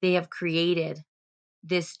 they have created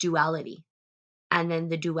this duality. And then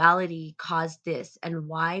the duality caused this. And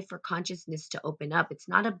why? For consciousness to open up. It's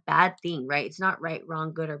not a bad thing, right? It's not right,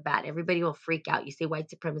 wrong, good, or bad. Everybody will freak out. You say white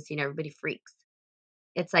supremacy and everybody freaks.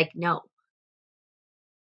 It's like, no,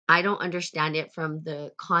 I don't understand it from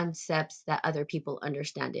the concepts that other people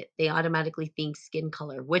understand it. They automatically think skin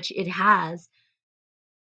color, which it has.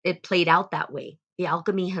 It played out that way. The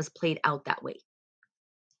alchemy has played out that way.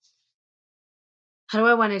 How do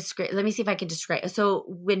I want to describe? Let me see if I can describe. So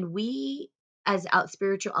when we, as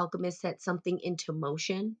spiritual alchemists, set something into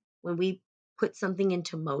motion, when we put something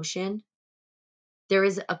into motion, there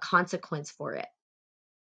is a consequence for it.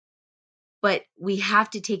 But we have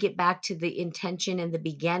to take it back to the intention and the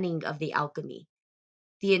beginning of the alchemy.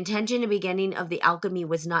 The intention and beginning of the alchemy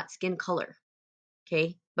was not skin color.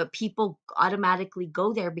 Okay. But people automatically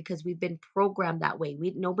go there because we've been programmed that way.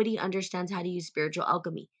 Nobody understands how to use spiritual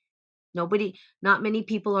alchemy. Not many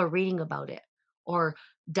people are reading about it or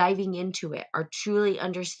diving into it, or truly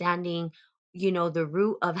understanding, the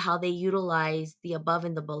root of how they utilize the above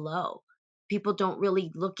and the below. People don't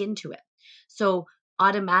really look into it. So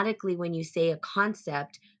automatically, when you say a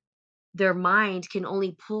concept, their mind can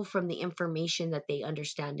only pull from the information that they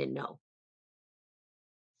understand and know.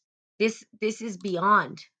 This is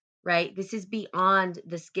beyond, right? This is beyond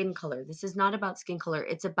the skin color. This is not about skin color.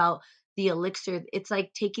 It's about the elixir. It's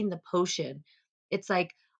like taking the potion. It's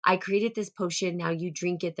like, I created this potion, now you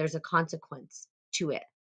drink it, there's a consequence to it.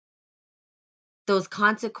 Those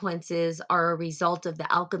consequences are a result of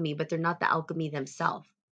the alchemy, but they're not the alchemy themselves,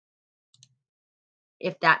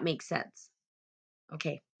 if that makes sense.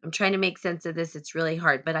 Okay, I'm trying to make sense of this. It's really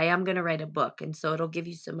hard, but I am going to write a book, and so it'll give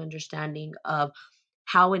you some understanding of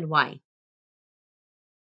how and why.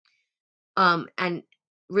 And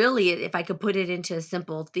really, if I could put it into a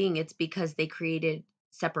simple thing, it's because they created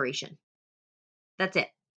separation. That's it.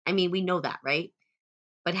 I mean, we know that, right?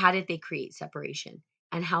 But how did they create separation?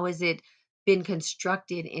 And how has it been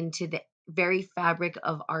constructed into the very fabric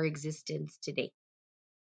of our existence today?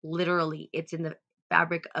 Literally, it's in the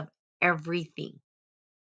fabric of everything,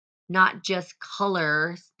 not just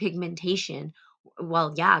color, pigmentation.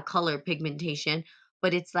 Well, yeah, color, pigmentation,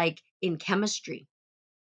 but it's like in chemistry,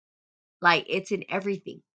 like it's in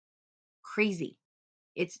everything. Crazy.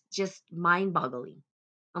 It's just mind-boggling.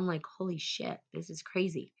 I'm like, "Holy shit, this is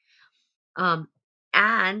crazy." Um,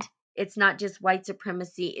 and it's not just white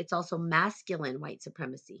supremacy, it's also masculine white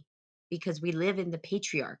supremacy, because we live in the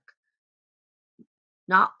patriarch.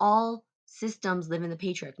 Not all systems live in the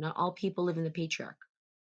patriarch. Not all people live in the patriarch.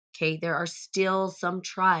 Okay, there are still some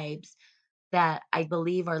tribes that I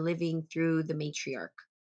believe are living through the matriarch.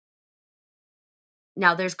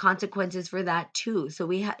 Now there's consequences for that too. So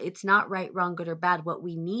it's not right, wrong, good or bad. What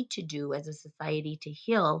we need to do as a society to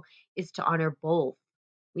heal is to honor both.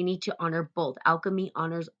 We need to honor both. Alchemy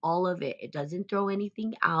honors all of it. It doesn't throw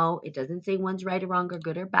anything out. It doesn't say one's right or wrong or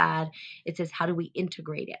good or bad. It says, how do we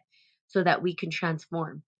integrate it so that we can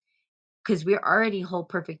transform? Because we're already whole,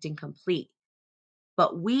 perfect, and complete.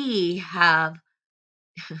 But we have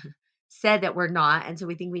said that we're not. And so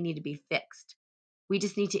we think we need to be fixed. We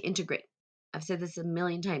just need to integrate. I've said this a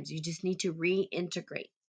million times. You just need to reintegrate.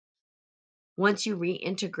 Once you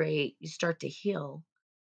reintegrate, you start to heal.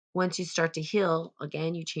 Once you start to heal,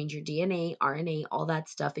 again, you change your DNA, RNA, all that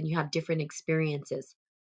stuff, and you have different experiences.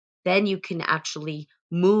 Then you can actually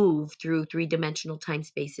move through 3-dimensional time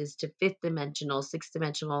spaces to 5th dimensional, 6th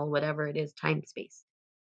dimensional, whatever it is, time space.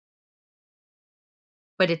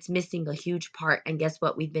 But it's missing a huge part. And guess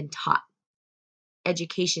what? We've been taught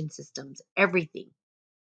education systems, everything.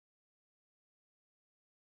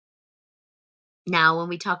 Now, when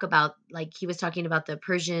we talk about, like he was talking about the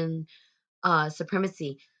Persian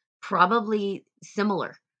supremacy, probably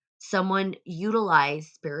similar. Someone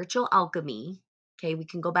utilized spiritual alchemy. Okay, we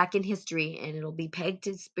can go back in history and it'll be pegged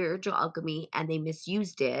to spiritual alchemy, and they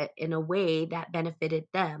misused it in a way that benefited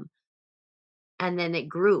them. And then it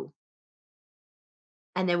grew.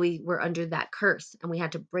 And then we were under that curse and we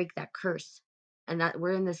had to break that curse. And that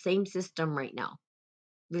we're in the same system right now.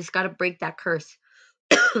 We just got to break that curse.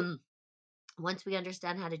 Once we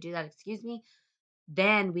understand how to do that,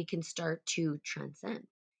 then we can start to transcend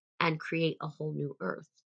and create a whole new earth.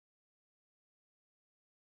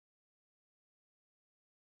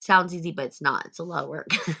 Sounds easy, but it's not. It's a lot of work.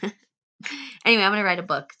 Anyway, I'm going to write a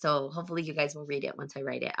book. So hopefully you guys will read it once I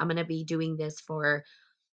write it. I'm going to be doing this for,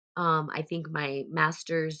 I think, my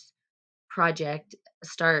master's project,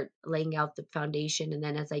 start laying out the foundation. And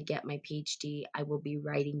then as I get my PhD, I will be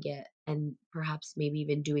writing it and perhaps maybe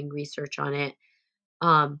even doing research on it.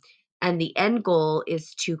 Um, and the end goal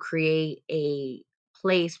is to create a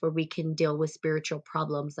place where we can deal with spiritual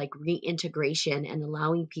problems like reintegration and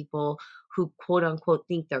allowing people who quote unquote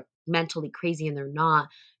think they're mentally crazy and they're not,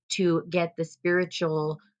 to get the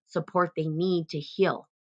spiritual support they need to heal,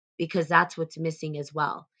 because that's what's missing as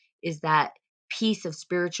well, is that piece of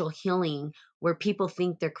spiritual healing where people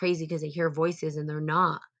think they're crazy because they hear voices and they're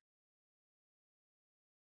not.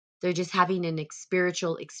 They're just having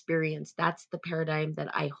spiritual experience. That's the paradigm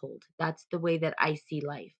that I hold. That's the way that I see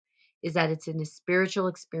life, is that it's in a spiritual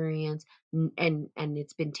experience, and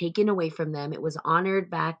it's been taken away from them. It was honored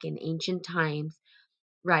back in ancient times,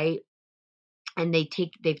 right? And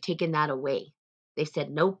they've taken that away. They've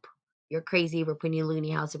said, nope, you're crazy. We're putting you in a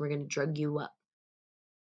loony house and we're going to drug you up.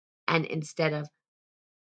 And instead of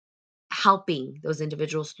helping those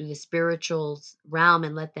individuals through the spiritual realm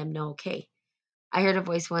and let them know, okay, I heard a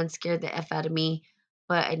voice once, scared the F out of me,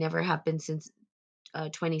 but it never happened since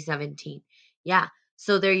 2017. Yeah.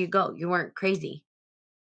 So there you go. You weren't crazy.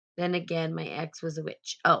 Then again, my ex was a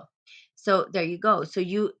witch. Oh, so there you go. So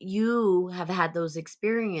you have had those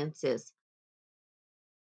experiences,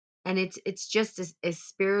 and it's just a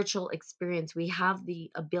spiritual experience. We have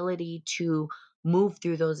the ability to move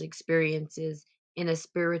through those experiences in a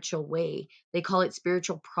spiritual way. They call it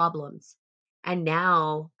spiritual problems. And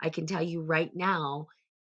now I can tell you right now,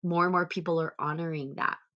 more and more people are honoring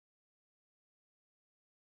that.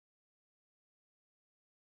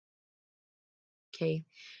 Okay.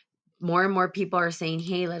 More and more people are saying,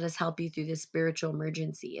 hey, let us help you through this spiritual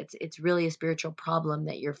emergency. It's really a spiritual problem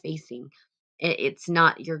that you're facing. It's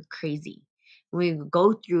not you're crazy. When we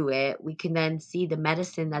go through it, we can then see the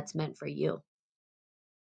medicine that's meant for you.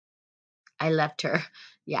 I left her.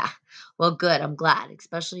 Yeah. Well, good. I'm glad,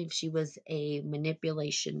 especially if she was a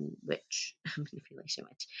manipulation witch. Manipulation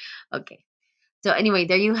witch. Okay. So anyway,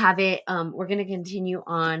 there you have it. We're gonna continue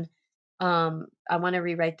on. I want to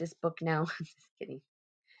rewrite this book now. Just kidding.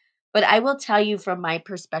 But I will tell you from my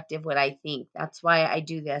perspective what I think. That's why I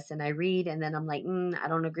do this, and I read, and then I'm like, I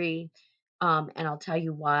don't agree, and I'll tell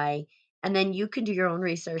you why. And then you can do your own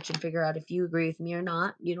research and figure out if you agree with me or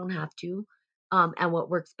not. You don't have to, and what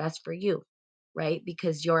works best for you, right?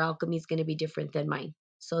 Because your alchemy is going to be different than mine.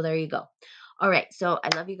 So there you go. All right. So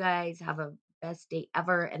I love you guys. Have a best day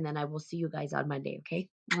ever, and then I will see you guys on Monday. Okay.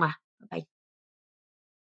 Mwah. Bye.